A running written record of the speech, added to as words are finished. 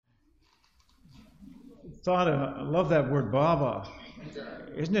I love that word, Baba.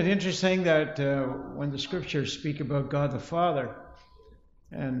 Isn't it interesting that when the scriptures speak about God the Father,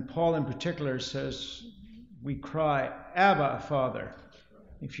 and Paul in particular says, we cry, Abba, Father.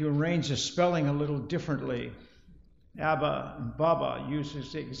 If you arrange the spelling a little differently, Abba and Baba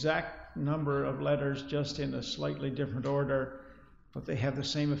uses the exact number of letters just in a slightly different order, but they have the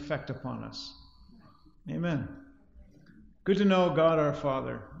same effect upon us. Amen. Good to know God our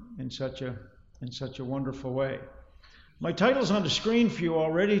Father in such a wonderful way. My title's on the screen for you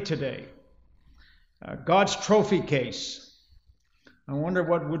already today. God's trophy case. I wonder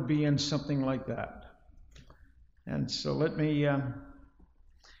what would be in something like that. And so let me.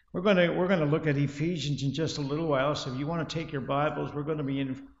 We're going to look at Ephesians in just a little while. So if you want to take your Bibles, we're going to be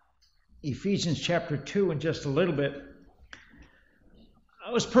in Ephesians chapter 2 in just a little bit.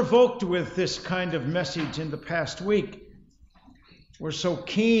 I was provoked with this kind of message in the past week. We're so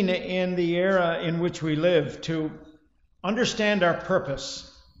keen in the era in which we live to understand our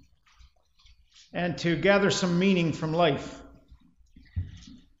purpose and to gather some meaning from life.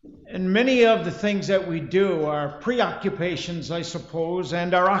 And many of the things that we do, our preoccupations, I suppose,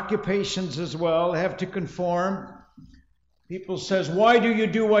 and our occupations as well, have to conform. People says, why do you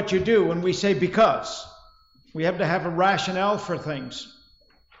do what you do? And we say, because. We have to have a rationale for things.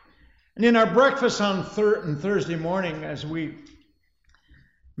 And in our breakfast on Thursday morning, as we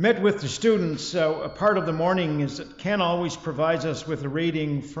met with the students, a part of the morning is that Ken always provides us with a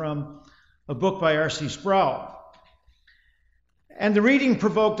reading from a book by R.C. Sproul. And the reading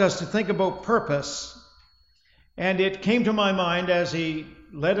provoked us to think about purpose. And it came to my mind as he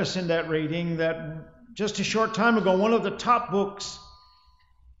led us in that reading that just a short time ago, one of the top books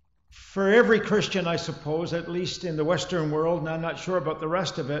for every Christian, I suppose, at least in the Western world, and I'm not sure about the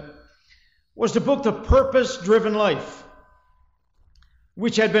rest of it, was the book The Purpose-Driven Life,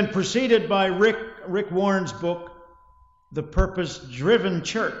 which had been preceded by Rick Warren's book, The Purpose-Driven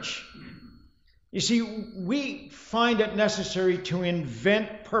Church. You see, we find it necessary to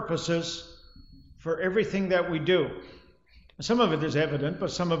invent purposes for everything that we do. Some of it is evident,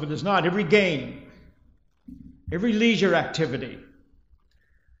 but some of it is not. Every game, every leisure activity.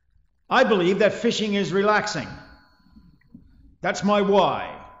 I believe that fishing is relaxing. That's my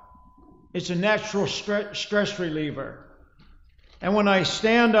why. It's a natural stress reliever. And when I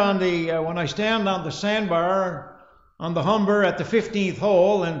stand on the sandbar on the Humber at the 15th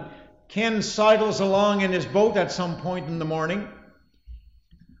hole, and Ken sidles along in his boat at some point in the morning,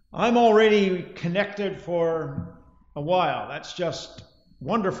 I'm already connected for a while. That's just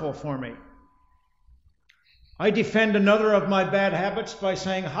wonderful for me. I defend another of my bad habits by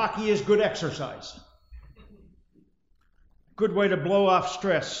saying hockey is good exercise. Good way to blow off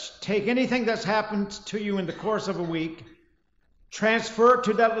stress. Take anything that's happened to you in the course of a week, transfer it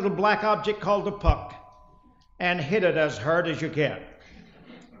to that little black object called a puck, and hit it as hard as you can.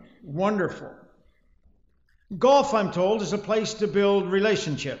 Wonderful. Golf, I'm told, is a place to build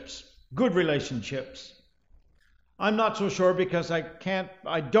relationships, good relationships. I'm not so sure because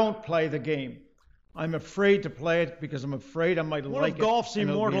I don't play the game. I'm afraid to play it because I'm afraid I might like it. One of golf's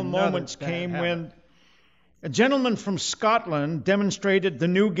immortal moments came when a gentleman from Scotland demonstrated the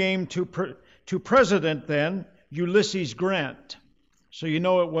new game to President then, Ulysses Grant. So you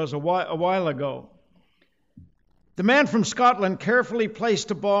know it was a while ago. The man from Scotland carefully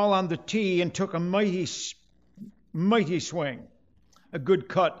placed a ball on the tee and took a mighty swing. A good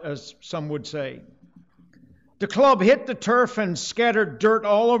cut, as some would say. The club hit the turf and scattered dirt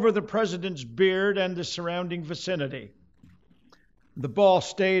all over the president's beard and the surrounding vicinity. The ball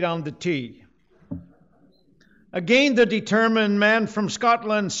stayed on the tee. Again, the determined man from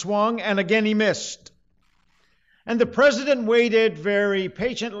Scotland swung, and again he missed. And the president waited very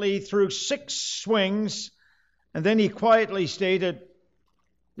patiently through 6 swings, and then he quietly stated,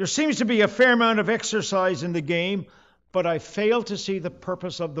 "There seems to be a fair amount of exercise in the game, but I fail to see the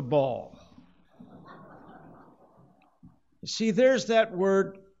purpose of the ball." You see, there's that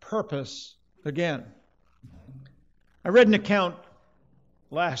word purpose again. I read an account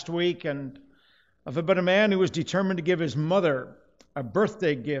last week of about a man who was determined to give his mother a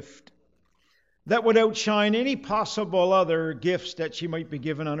birthday gift that would outshine any possible other gifts that she might be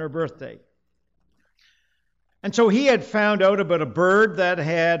given on her birthday. And so he had found out about a bird that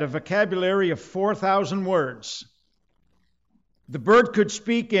had a vocabulary of 4,000 words. The bird could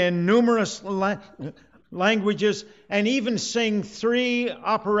speak in numerous languages and even sing 3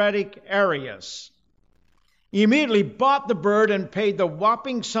 operatic arias. He immediately bought the bird and paid the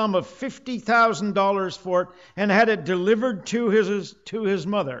whopping sum of $50,000 for it and had it delivered to his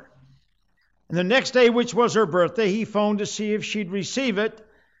mother. And the next day, which was her birthday, he phoned to see if she'd receive it.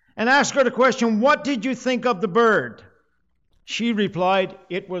 and asked her the question, "What did you think of the bird?" She replied,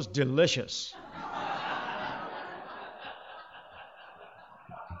 "It was delicious."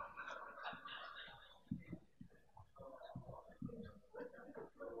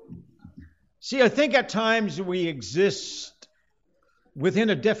 See, I think at times we exist within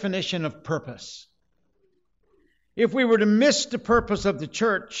a definition of purpose. If we were to miss the purpose of the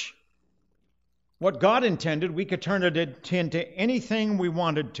church, what God intended, we could turn it into anything we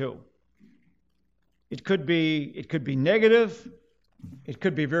wanted to. It could be negative, it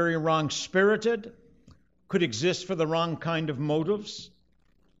could be very wrong-spirited, could exist for the wrong kind of motives,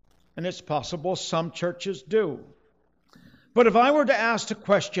 and it's possible some churches do. But if I were to ask a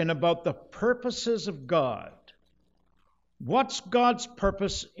question about the purposes of God, what's God's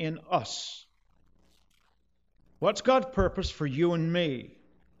purpose in us? What's God's purpose for you and me?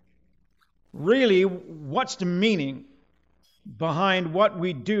 Really, what's the meaning behind what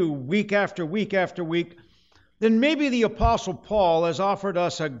we do week after week after week? Then maybe the Apostle Paul has offered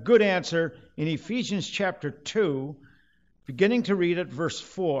us a good answer in Ephesians chapter 2, beginning to read at verse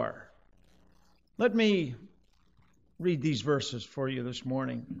 4. Let me read these verses for you this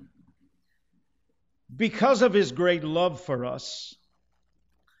morning. Because of his great love for us,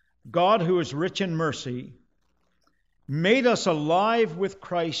 God, who is rich in mercy, made us alive with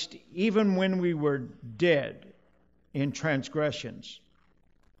Christ even when we were dead in transgressions.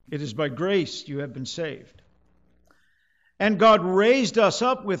 It is by grace you have been saved. And God raised us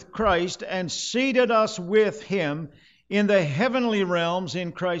up with Christ and seated us with him in the heavenly realms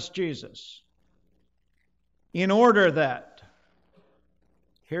in Christ Jesus, in order that,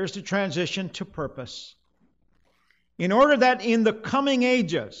 here's the transition to purpose, in order that in the coming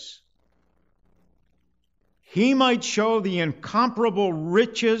ages he might show the incomparable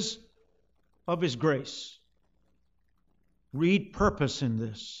riches of his grace. Read purpose in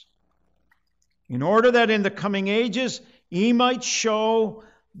this. In order that in the coming ages he might show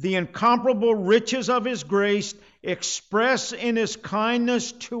the incomparable riches of his grace expressed in his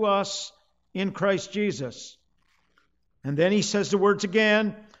kindness to us in Christ Jesus. And then he says the words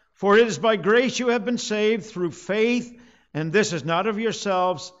again, "For it is by grace you have been saved through faith, and this is not of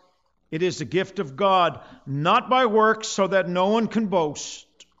yourselves. It is the gift of God, not by works, so that no one can boast."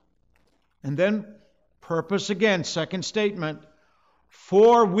 And then purpose again, second statement.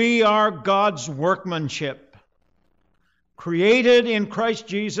 "For we are God's workmanship, created in Christ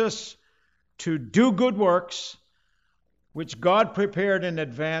Jesus to do good works, which God prepared in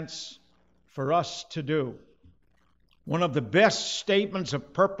advance for us to do." One of the best statements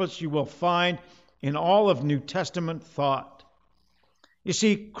of purpose you will find in all of New Testament thought. You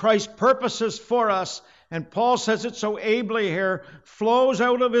see, Christ's purposes for us, and Paul says it so ably here, flows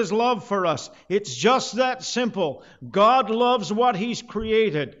out of his love for us. It's just that simple. God loves what he's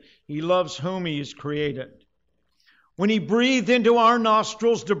created. He loves whom he has created. When he breathed into our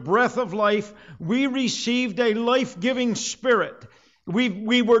nostrils the breath of life, we received a life-giving spirit.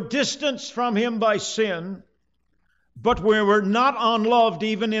 We were distanced from him by sin, but we were not unloved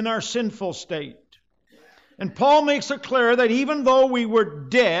even in our sinful state. And Paul makes it clear that even though we were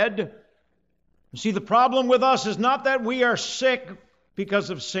dead, you see, the problem with us is not that we are sick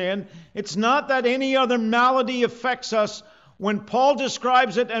because of sin. It's not that any other malady affects us. When Paul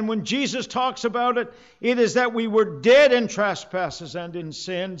describes it and when Jesus talks about it, it is that we were dead in trespasses and in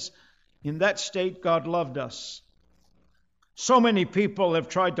sins. In that state, God loved us. So many people have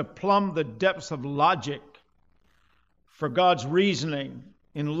tried to plumb the depths of logic for God's reasoning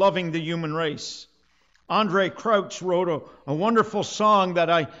in loving the human race. Andre Crouch wrote a wonderful song that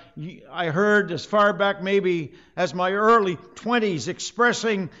I heard as far back maybe as my early 20s,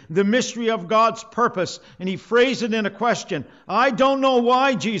 expressing the mystery of God's purpose. And he phrased it in a question. I don't know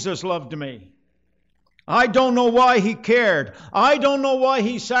why Jesus loved me. I don't know why he cared. I don't know why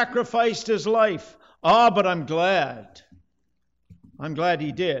he sacrificed his life. But I'm glad. I'm glad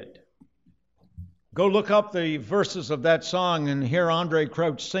he did. Go look up the verses of that song and hear Andre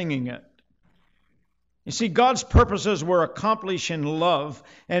Crouch singing it. You see, God's purposes were accomplished in love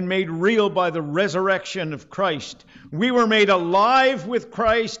and made real by the resurrection of Christ. We were made alive with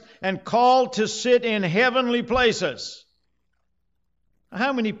Christ and called to sit in heavenly places.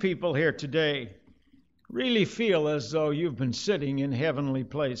 How many people here today really feel as though you've been sitting in heavenly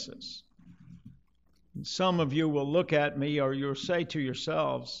places? And some of you will look at me or you'll say to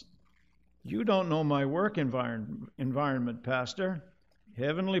yourselves, "You don't know my work environment, Pastor.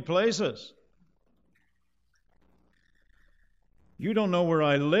 Heavenly places. You don't know where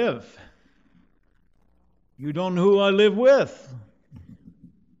I live. You don't know who I live with."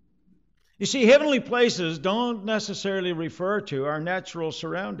 You see, heavenly places don't necessarily refer to our natural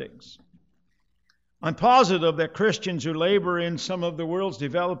surroundings. I'm positive that Christians who labor in some of the world's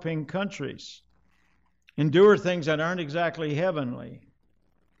developing countries endure things that aren't exactly heavenly.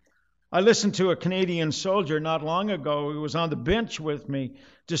 I listened to a Canadian soldier not long ago who was on the bench with me,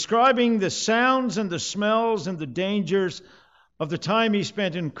 describing the sounds and the smells and the dangers of the time he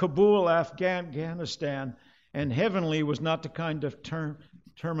spent in Kabul, Afghanistan, and heavenly was not the kind of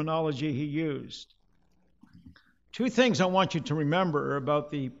terminology he used. Two things I want you to remember about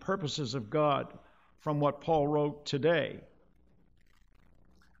the purposes of God from what Paul wrote today.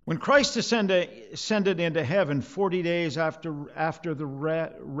 When Christ ascended into heaven 40 days after the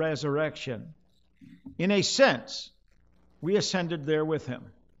resurrection, in a sense, we ascended there with him.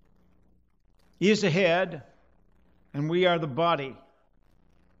 He is the head, and we are the body,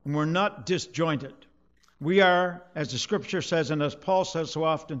 and we're not disjointed. We are, as the Scripture says, and as Paul says so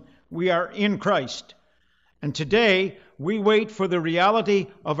often, we are in Christ. And today, we wait for the reality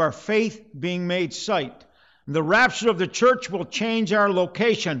of our faith being made sight. The rapture of the church will change our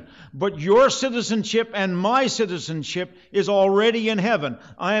location, but your citizenship and my citizenship is already in heaven.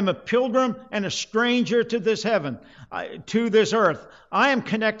 I am a pilgrim and a stranger to this heaven, to this earth. I am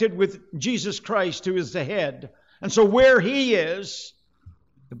connected with Jesus Christ, who is the head. And so where he is,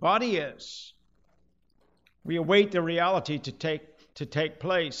 the body is. We await the reality to take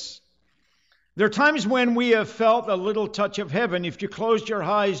place. There are times when we have felt a little touch of heaven. If you closed your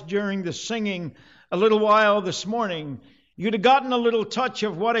eyes during the singing a little while this morning, you'd have gotten a little touch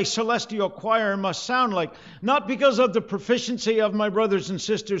of what a celestial choir must sound like. Not because of the proficiency of my brothers and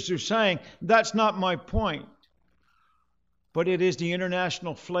sisters who sang. That's not my point. But it is the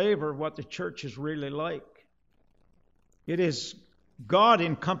international flavor of what the church is really like. It is God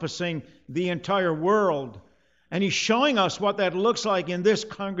encompassing the entire world. And he's showing us what that looks like in this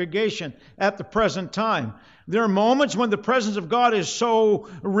congregation at the present time. There are moments when the presence of God is so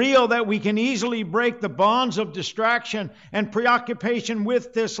real that we can easily break the bonds of distraction and preoccupation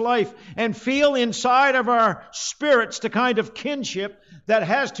with this life and feel inside of our spirits the kind of kinship that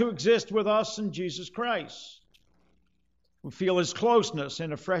has to exist with us and Jesus Christ. We feel his closeness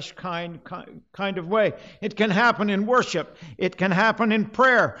in a fresh kind of way. It can happen in worship. It can happen in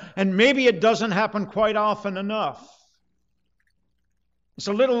prayer. And maybe it doesn't happen quite often enough. It's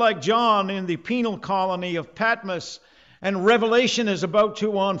a little like John in the penal colony of Patmos, and Revelation is about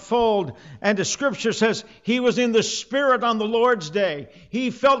to unfold. And the Scripture says he was in the Spirit on the Lord's day. He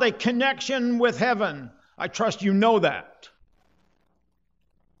felt a connection with heaven. I trust you know that.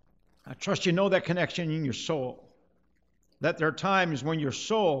 I trust you know that connection in your soul. That there are times when your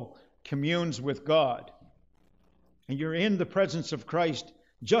soul communes with God. And you're in the presence of Christ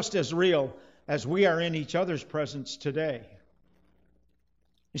just as real as we are in each other's presence today.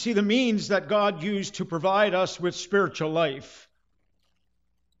 You see, the means that God used to provide us with spiritual life,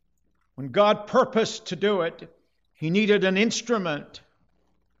 when God purposed to do it, he needed an instrument.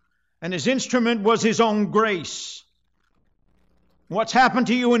 And his instrument was his own grace. What's happened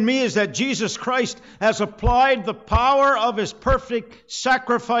to you and me is that Jesus Christ has applied the power of his perfect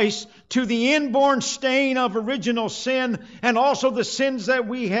sacrifice to the inborn stain of original sin and also the sins that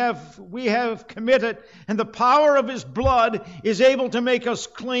we have committed. And the power of his blood is able to make us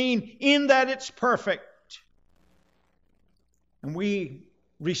clean in that it's perfect. And we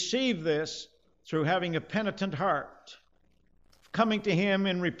receive this through having a penitent heart, coming to him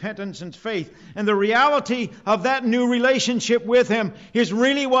in repentance and faith. And the reality of that new relationship with him is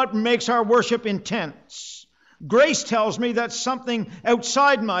really what makes our worship intense. Grace tells me that something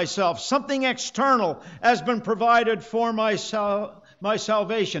outside myself, something external, has been provided for my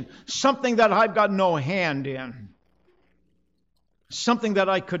salvation. Something that I've got no hand in. Something that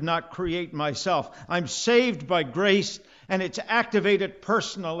I could not create myself. I'm saved by grace, and it's activated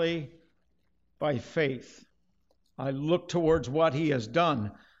personally by faith. I look towards what he has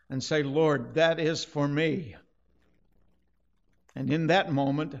done and say, Lord, that is for me. And in that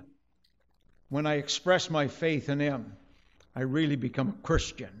moment, when I express my faith in him, I really become a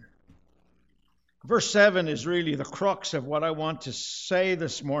Christian. Verse 7 is really the crux of what I want to say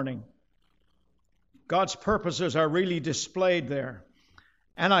this morning. God's purposes are really displayed there.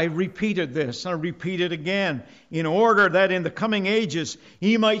 And I repeated this, I repeat it again, in order that in the coming ages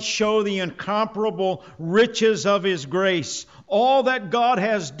he might show the incomparable riches of his grace. All that God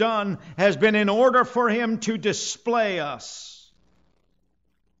has done has been in order for him to display us.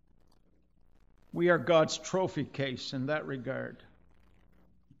 We are God's trophy case in that regard.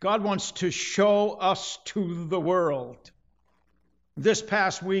 God wants to show us to the world. This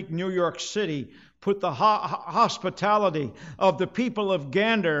past week, New York City put the hospitality of the people of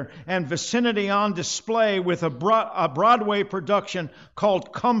Gander and vicinity on display with a Broadway production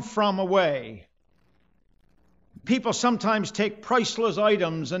called Come From Away. People sometimes take priceless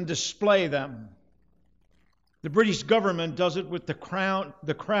items and display them. The British government does it with the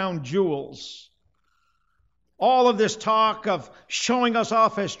crown jewels. All of this talk of showing us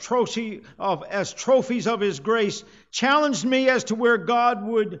off as trophies of His grace challenged me as to where God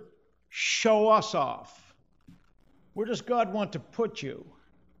would show us off. Where does God want to put you?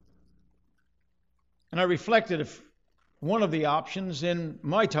 And I reflected one of the options in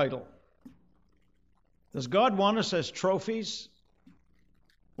my title. Does God want us as trophies?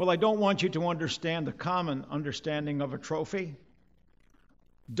 Well, I don't want you to understand the common understanding of a trophy.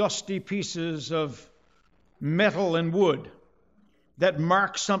 Dusty pieces of metal and wood that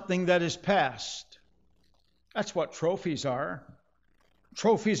mark something that is past. That's what trophies are.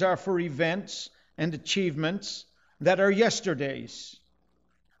 Trophies are for events and achievements that are yesterday's.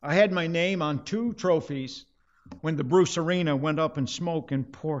 I had my name on 2 trophies when the Bruce Arena went up in smoke in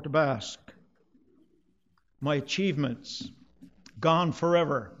Port Basque. My achievements, gone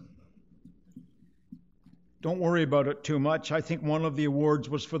forever. Don't worry about it too much. I think one of the awards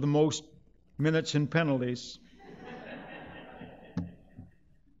was for the most minutes in penalties.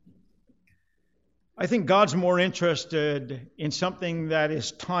 I think God's more interested in something that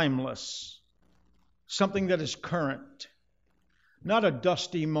is timeless, something that is current, not a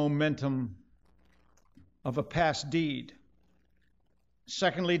dusty momentum of a past deed.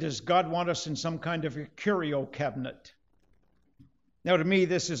 Secondly, does God want us in some kind of a curio cabinet? Now, to me,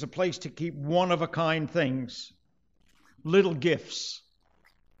 this is a place to keep one-of-a-kind things, little gifts,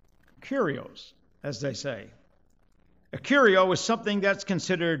 curios, as they say. A curio is something that's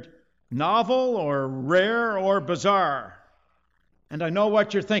considered novel or rare or bizarre. And I know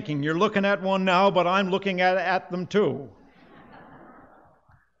what you're thinking. You're looking at one now, but I'm looking at them too.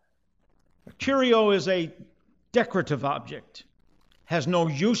 A curio is a decorative object, has no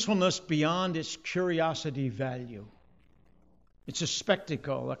usefulness beyond its curiosity value. It's a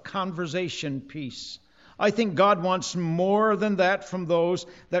spectacle, a conversation piece. I think God wants more than that from those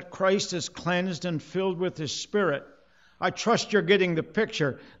that Christ has cleansed and filled with His Spirit. I trust you're getting the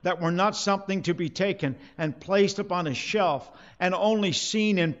picture that we're not something to be taken and placed upon a shelf and only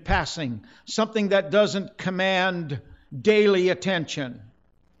seen in passing, something that doesn't command daily attention.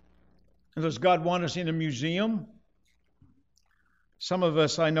 And does God want us in a museum? Some of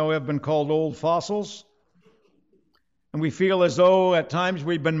us, I know, have been called old fossils. And we feel as though at times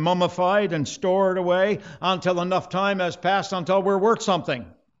we've been mummified and stored away until enough time has passed until we're worth something.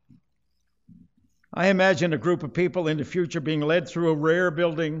 I imagine a group of people in the future being led through a rare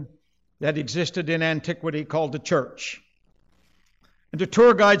building that existed in antiquity called the church. And the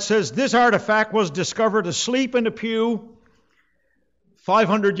tour guide says this artifact was discovered asleep in a pew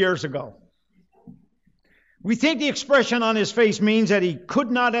 500 years ago. We think the expression on his face means that he could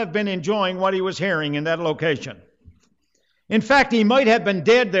not have been enjoying what he was hearing in that location. In fact, he might have been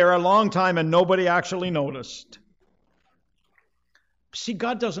dead there a long time and nobody actually noticed. See,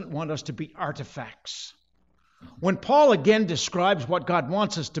 God doesn't want us to be artifacts. When Paul again describes what God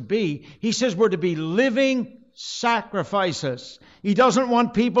wants us to be, he says we're to be living sacrifices. He doesn't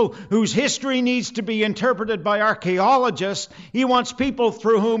want people whose history needs to be interpreted by archaeologists. He wants people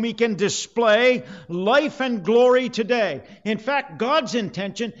through whom he can display life and glory today. In fact, God's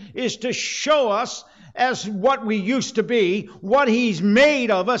intention is to show us as what we used to be, what He's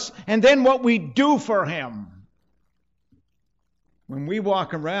made of us, and then what we do for Him. When we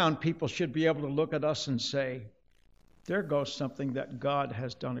walk around, people should be able to look at us and say, there goes something that God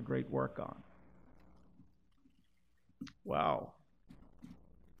has done a great work on. Wow.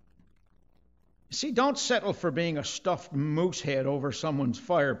 See, don't settle for being a stuffed moose head over someone's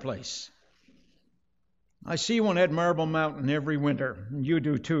fireplace. I see one at Marble Mountain every winter, and you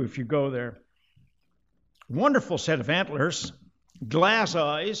do too if you go there. Wonderful set of antlers, glass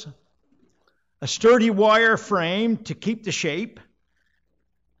eyes, a sturdy wire frame to keep the shape,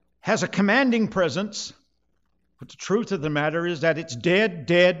 has a commanding presence, but the truth of the matter is that it's dead,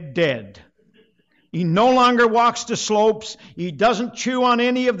 dead, dead. He no longer walks the slopes, he doesn't chew on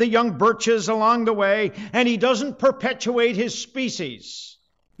any of the young birches along the way, and he doesn't perpetuate his species.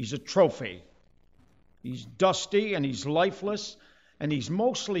 He's a trophy. He's dusty and he's lifeless, and he's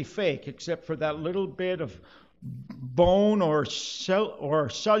mostly fake, except for that little bit of bone or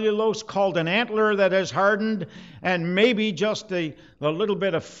cellulose called an antler that has hardened, and maybe just the little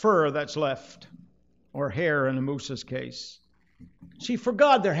bit of fur that's left, or hair in a moose's case. See, for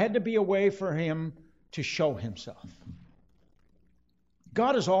God, there had to be a way for Him to show Himself.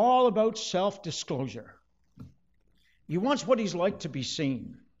 God is all about self-disclosure. He wants what he's like to be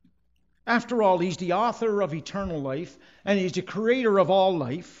seen. After all, he's the author of eternal life, and he's the creator of all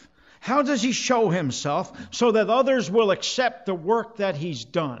life. How does he show himself so that others will accept the work that he's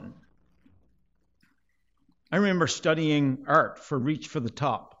done? I remember studying art for Reach for the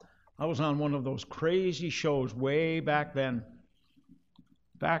Top. I was on one of those crazy shows way back then,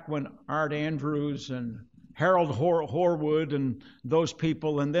 back when Art Andrews and Harold Horwood and those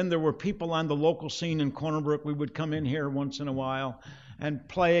people, and then there were people on the local scene in Corner Brook. We would come in here once in a while and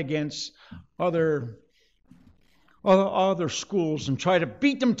play against other schools and try to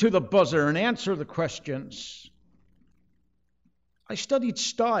beat them to the buzzer and answer the questions. I studied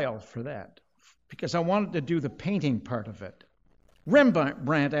style for that because I wanted to do the painting part of it.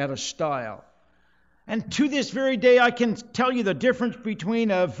 Rembrandt had a style. And to this very day, I can tell you the difference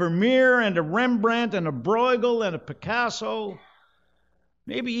between a Vermeer and a Rembrandt and a Bruegel and a Picasso,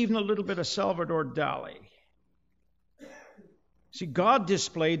 maybe even a little bit of Salvador Dali. See, God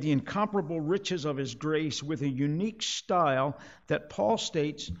displayed the incomparable riches of his grace with a unique style that Paul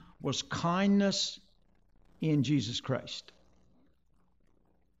states was kindness in Jesus Christ.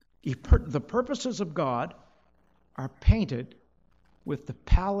 The purposes of God are painted with the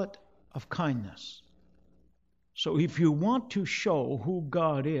palette of kindness. So if you want to show who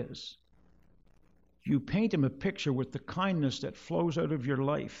God is, you paint him a picture with the kindness that flows out of your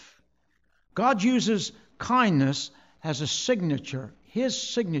life. God uses kindness as a signature, his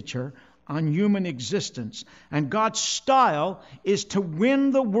signature on human existence. And God's style is to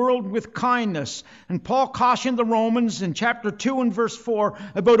win the world with kindness. And Paul cautioned the Romans in chapter 2 and verse 4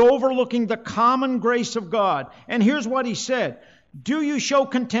 about overlooking the common grace of God. And here's what he said: do you show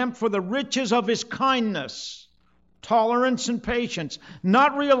contempt for the riches of his kindness, tolerance and patience,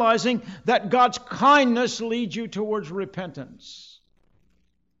 not realizing that God's kindness leads you towards repentance?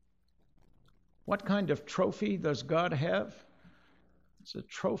 What kind of trophy does God have? It's a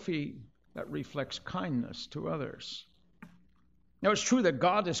trophy that reflects kindness to others. Now, it's true that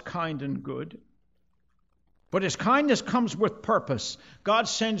God is kind and good, but his kindness comes with purpose. God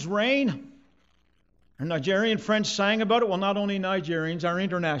sends rain. Our Nigerian friends sang about it. Well, not only Nigerians, our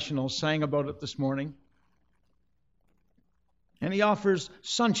internationals sang about it this morning. And he offers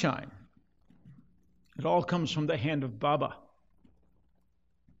sunshine. It all comes from the hand of Baba.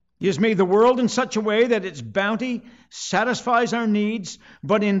 He has made the world in such a way that its bounty satisfies our needs,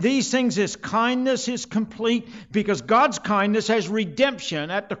 but in these things his kindness is complete because God's kindness has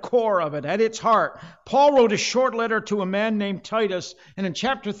redemption at the core of it, at its heart. Paul wrote a short letter to a man named Titus, and in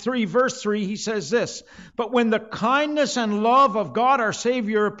chapter 3, verse 3, he says this: but when the kindness and love of God our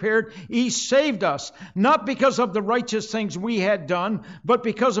Savior appeared, he saved us, not because of the righteous things we had done, but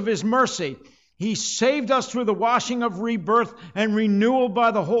because of his mercy. He saved us through the washing of rebirth and renewal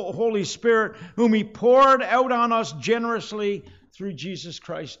by the Holy Spirit, whom he poured out on us generously through Jesus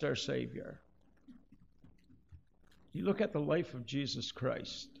Christ our Savior. You look at the life of Jesus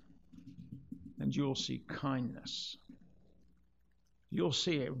Christ, and you'll see kindness. You'll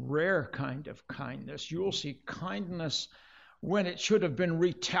see a rare kind of kindness. You'll see kindness when it should have been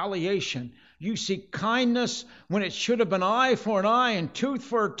retaliation. You see kindness when it should have been eye for an eye and tooth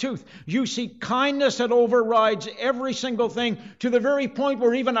for a tooth. You see kindness that overrides every single thing, to the very point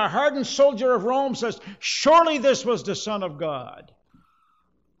where even a hardened soldier of Rome says, surely this was the Son of God.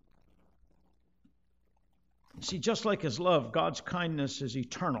 See, just like his love, God's kindness is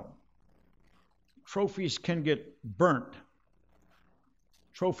eternal. Trophies can get burnt.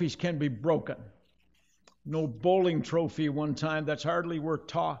 Trophies can be broken. No bowling trophy one time that's hardly worth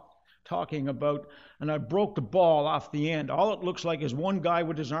talking about, and I broke the ball off the end. All it looks like is one guy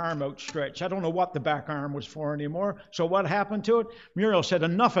with his arm outstretched. I don't know what the back arm was for anymore. So what happened to it? Muriel said,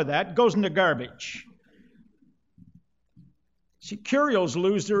 enough of that. It goes in the garbage. See, curios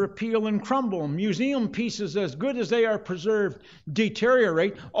lose their appeal and crumble. Museum pieces, as good as they are preserved,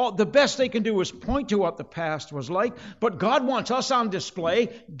 deteriorate. The best they can do is point to what the past was like. But God wants us on display,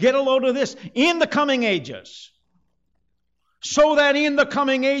 get a load of this, in the coming ages. So that in the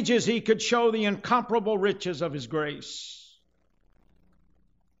coming ages he could show the incomparable riches of his grace.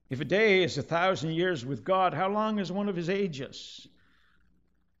 If a day is 1,000 years with God, how long is one of his ages?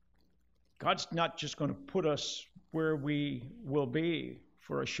 God's not just going to put us where we will be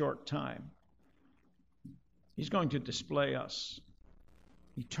for a short time. He's going to display us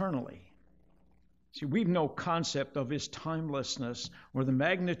eternally. See, we've no concept of his timelessness or the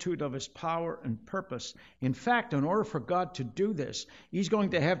magnitude of his power and purpose. In fact, in order for God to do this, he's going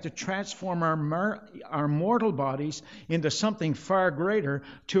to have to transform our mortal bodies into something far greater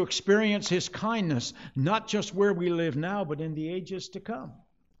to experience his kindness, not just where we live now, but in the ages to come.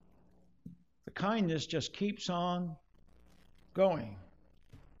 The kindness just keeps on going.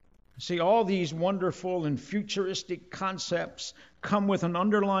 See, all these wonderful and futuristic concepts come with an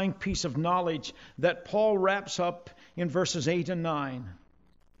underlying piece of knowledge that Paul wraps up in verses 8 and 9.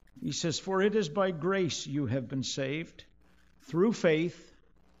 He says, "For it is by grace you have been saved, through faith,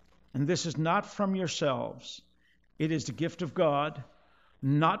 and this is not from yourselves. It is the gift of God,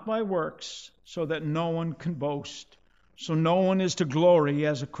 not by works, so that no one can boast." So no one is to glory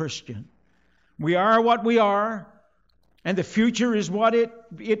as a Christian. We are what we are. And the future is what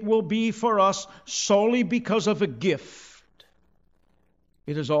it will be for us solely because of a gift.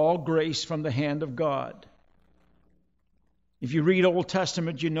 It is all grace from the hand of God. If you read Old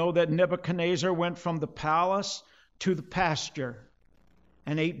Testament, you know that Nebuchadnezzar went from the palace to the pasture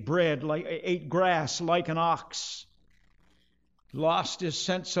and ate grass like an ox. Lost his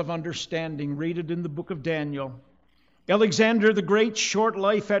sense of understanding. Read it in the book of Daniel. Alexander the Great, short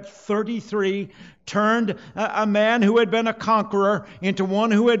life at 33, turned a man who had been a conqueror into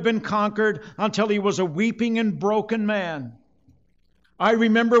one who had been conquered until he was a weeping and broken man. I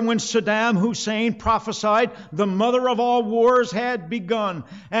remember when Saddam Hussein prophesied the mother of all wars had begun,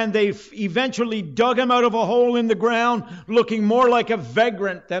 and they eventually dug him out of a hole in the ground, looking more like a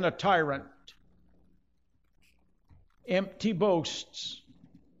vagrant than a tyrant. Empty boasts.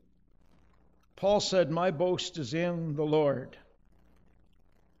 Paul said, "My boast is in the Lord."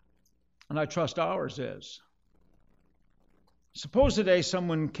 And I trust ours is. Suppose today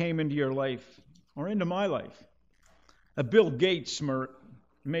someone came into your life, or into my life, a Bill Gates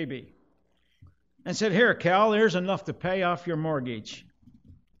maybe, and said, "Here, Cal, there's enough to pay off your mortgage."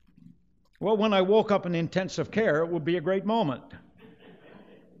 Well, when I woke up in intensive care, it would be a great moment.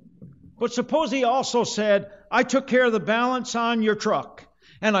 But suppose he also said, "I took care of the balance on your truck,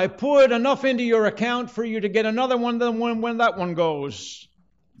 and I put enough into your account for you to get another one when that one goes.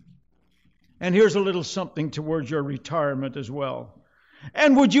 And here's a little something towards your retirement as well.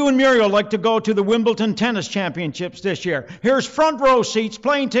 And would you and Muriel like to go to the Wimbledon Tennis Championships this year? Here's front row seats,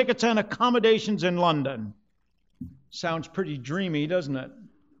 plane tickets, and accommodations in London." Sounds pretty dreamy, doesn't it?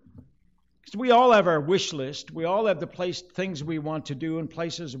 Because we all have our wish list. We all have things we want to do and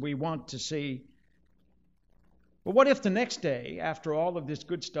places we want to see. But what if the next day, after all of this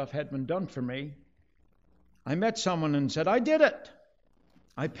good stuff had been done for me, I met someone and said, "I did it.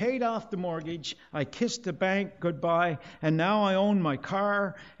 I paid off the mortgage, I kissed the bank goodbye, and now I own my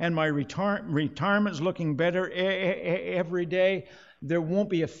car, and my retirement's looking better every day. There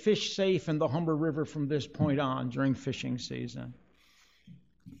won't be a fish safe in the Humber River from this point on during fishing season."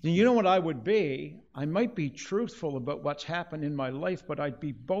 And you know what I would be? I might be truthful about what's happened in my life, but I'd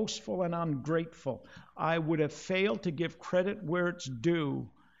be boastful and ungrateful. I would have failed to give credit where it's due.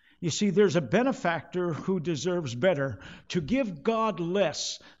 You see, there's a benefactor who deserves better. To give God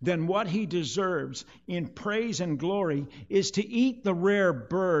less than what he deserves in praise and glory is to eat the rare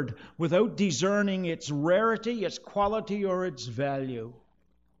bird without discerning its rarity, its quality, or its value.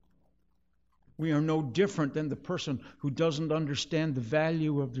 We are no different than the person who doesn't understand the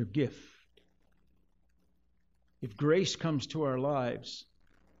value of their gift. If grace comes to our lives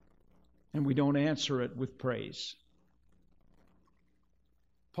and we don't answer it with praise.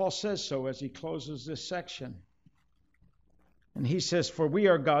 Paul says so as he closes this section. And he says, "For we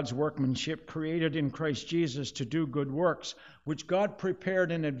are God's workmanship, created in Christ Jesus to do good works, which God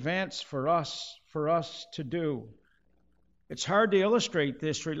prepared in advance for us to do." It's hard to illustrate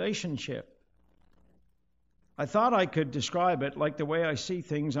this relationship. I thought I could describe it like the way I see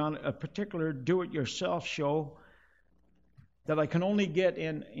things on a particular do-it-yourself show that I can only get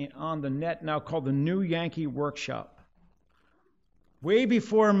on the net now, called the New Yankee Workshop. Way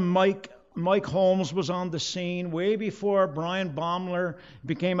before Mike Holmes was on the scene, way before Brian Baumler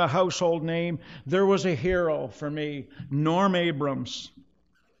became a household name, there was a hero for me, Norm Abrams.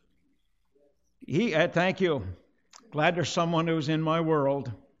 Thank you. Glad there's someone who's in my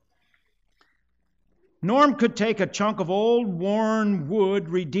world. Norm could take a chunk of old worn wood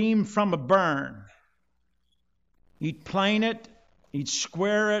redeemed from a burn. He'd plane it, he'd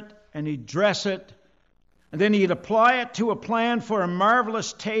square it, and he'd dress it And then he'd apply it to a plan for a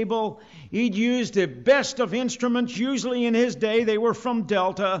marvelous table. He'd use the best of instruments. Usually in his day, they were from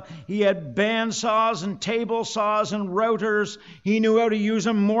Delta. He had band saws and table saws and routers. He knew how to use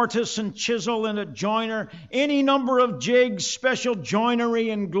a mortise and chisel and a joiner. Any number of jigs, special joinery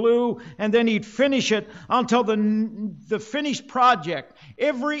and glue. And then he'd finish it until the finished project.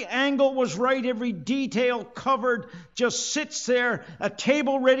 Every angle was right. Every detail covered. Just sits there, a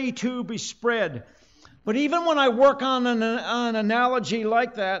table ready to be spread. But even when I work on an analogy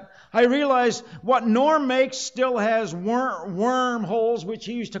like that, I realize what Norm makes still has wormholes, which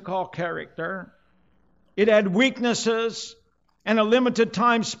he used to call character. It had weaknesses and a limited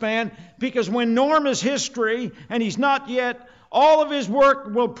time span, because when Norm is history, and he's not yet, all of his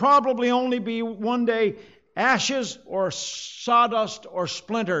work will probably only be one day ashes or sawdust or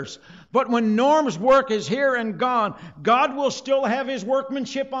splinters. But when Norm's work is here and gone, God will still have his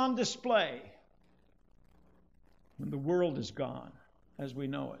workmanship on display. When the world is gone, as we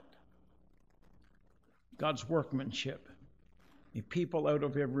know it, God's workmanship, a people out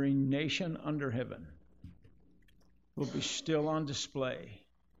of every nation under heaven, will be still on display.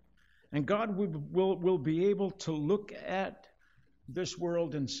 And God will be able to look at this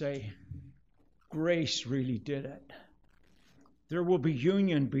world and say, grace really did it. There will be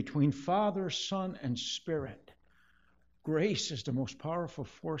union between Father, Son, and Spirit. Grace is the most powerful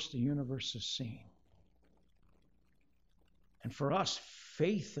force the universe has seen. And for us,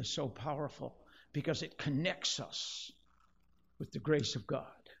 faith is so powerful because it connects us with the grace of God.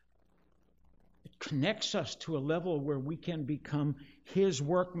 It connects us to a level where we can become his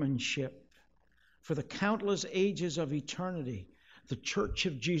workmanship. For the countless ages of eternity, the Church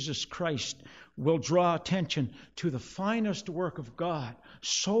of Jesus Christ will draw attention to the finest work of God.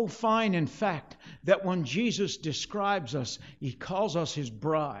 So fine, in fact, that when Jesus describes us, he calls us his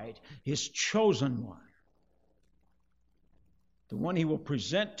bride, his chosen one. The one he will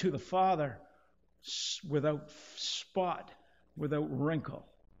present to the Father without spot, without wrinkle.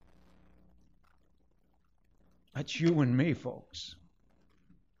 That's you and me, folks.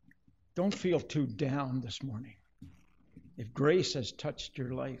 Don't feel too down this morning. If grace has touched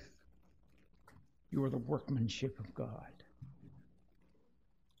your life, you are the workmanship of God.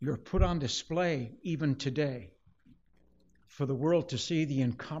 You're put on display even today for the world to see the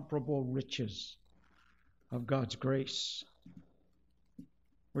incomparable riches of God's grace.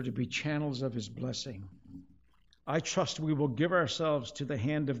 We're to be channels of his blessing. I trust we will give ourselves to the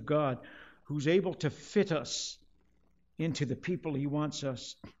hand of God, who's able to fit us into the people he wants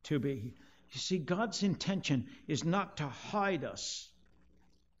us to be. You see, God's intention is not to hide us,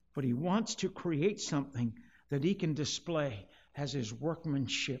 but he wants to create something that he can display as his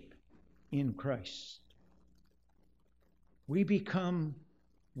workmanship in Christ. We become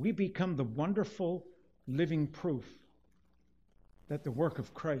the wonderful living proof that the work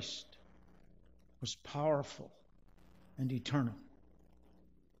of Christ was powerful and eternal.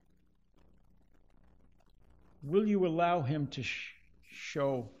 Will you allow him to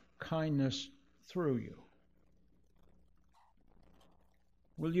show kindness through you?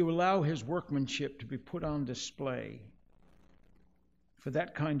 Will you allow his workmanship to be put on display for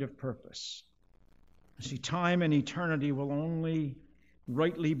that kind of purpose? See, time and eternity will only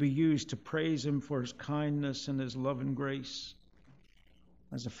rightly be used to praise him for his kindness and his love and grace.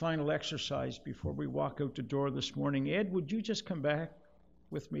 As a final exercise before we walk out the door this morning, Ed, would you just come back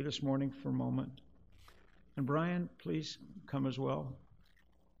with me this morning for a moment? And Brian, please come as well.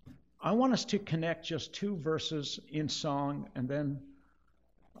 I want us to connect just 2 verses in song, and then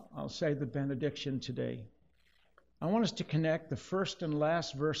I'll say the benediction today. I want us to connect the first and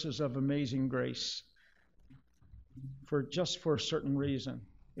last verses of Amazing Grace for a certain reason.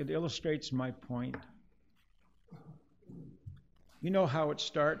 It illustrates my point. You know how it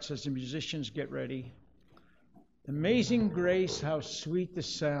starts as the musicians get ready. Amazing grace, how sweet the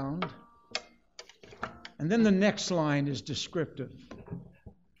sound. And then the next line is descriptive.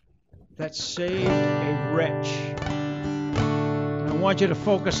 That saved a wretch. I want you to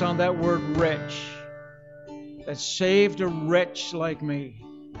focus on that word wretch. That saved a wretch like me.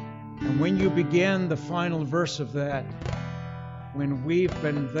 And when you begin the final verse of that, when we've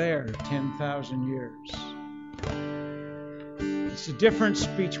been there 10,000 years. It's the difference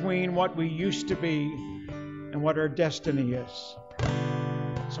between what we used to be and what our destiny is.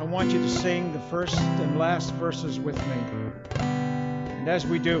 So I want you to sing the first and last verses with me. And as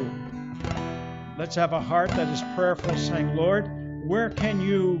we do, let's have a heart that is prayerful, saying, Lord, where can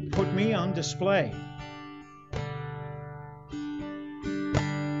you put me on display?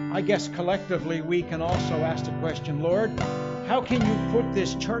 I guess collectively we can also ask the question, Lord, how can you put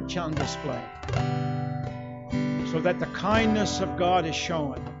this church on display? so that the kindness of God is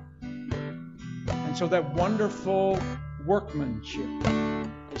shown, and so that wonderful workmanship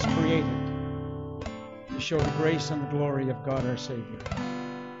is created to show the grace and the glory of God our Savior.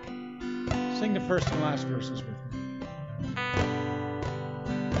 Sing the first and last verses with me.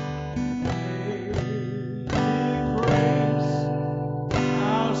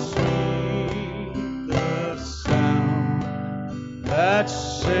 That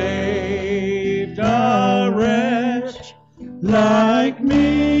saved a wretch like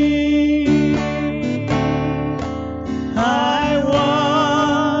me. I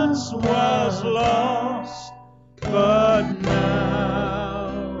once was lost, but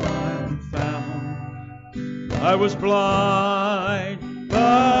now I'm found. I was blind,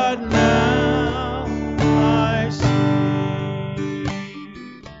 but now I see.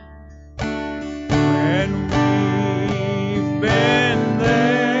 And we've been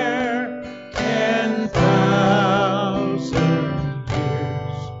there 10,000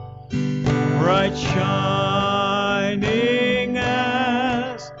 years, bright shining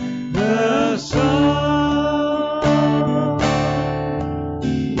as the sun.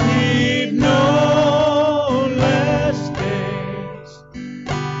 We've no less days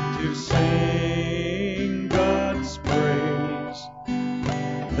to sing God's praise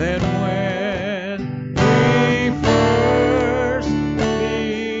than when we first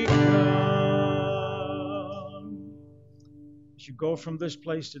begun. As you go from this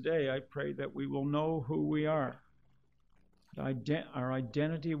place today, I pray that we will know who we are. Our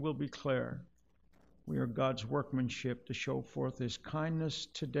identity will be clear. We are God's workmanship to show forth His kindness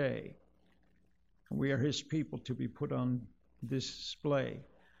today. And we are His people to be put on display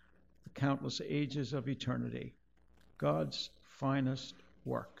the countless ages of eternity. God's finest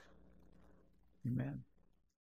work. Amen.